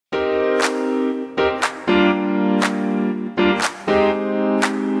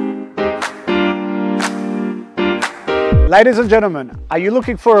Ladies and gentlemen, are you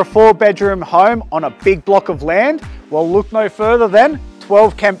looking for a 4-bedroom home on a big block of land? Well, look no further than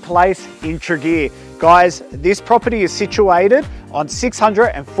 12 Kemp Place in Tregear. Guys, this property is situated on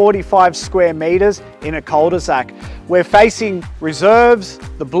 645 square meters in a cul-de-sac. We're facing reserves,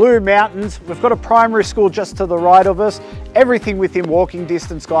 the Blue Mountains. We've got a primary school just to the right of us, everything within walking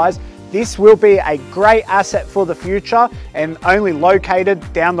distance, guys. This will be a great asset for the future and only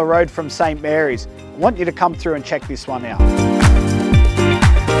located down the road from St. Mary's. I want you to come through and check this one out.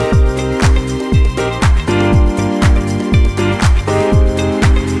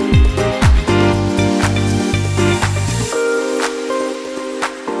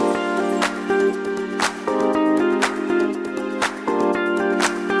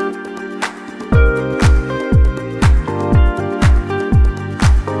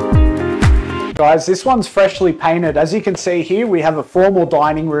 Guys, this one's freshly painted. As you can see here, we have a formal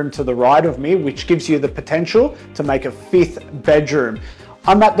dining room to the right of me, which gives you the potential to make a 5th bedroom.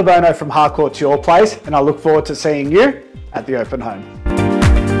 I'm Matt DeBono from Harcourt to Your Place, and I look forward to seeing you at the open home.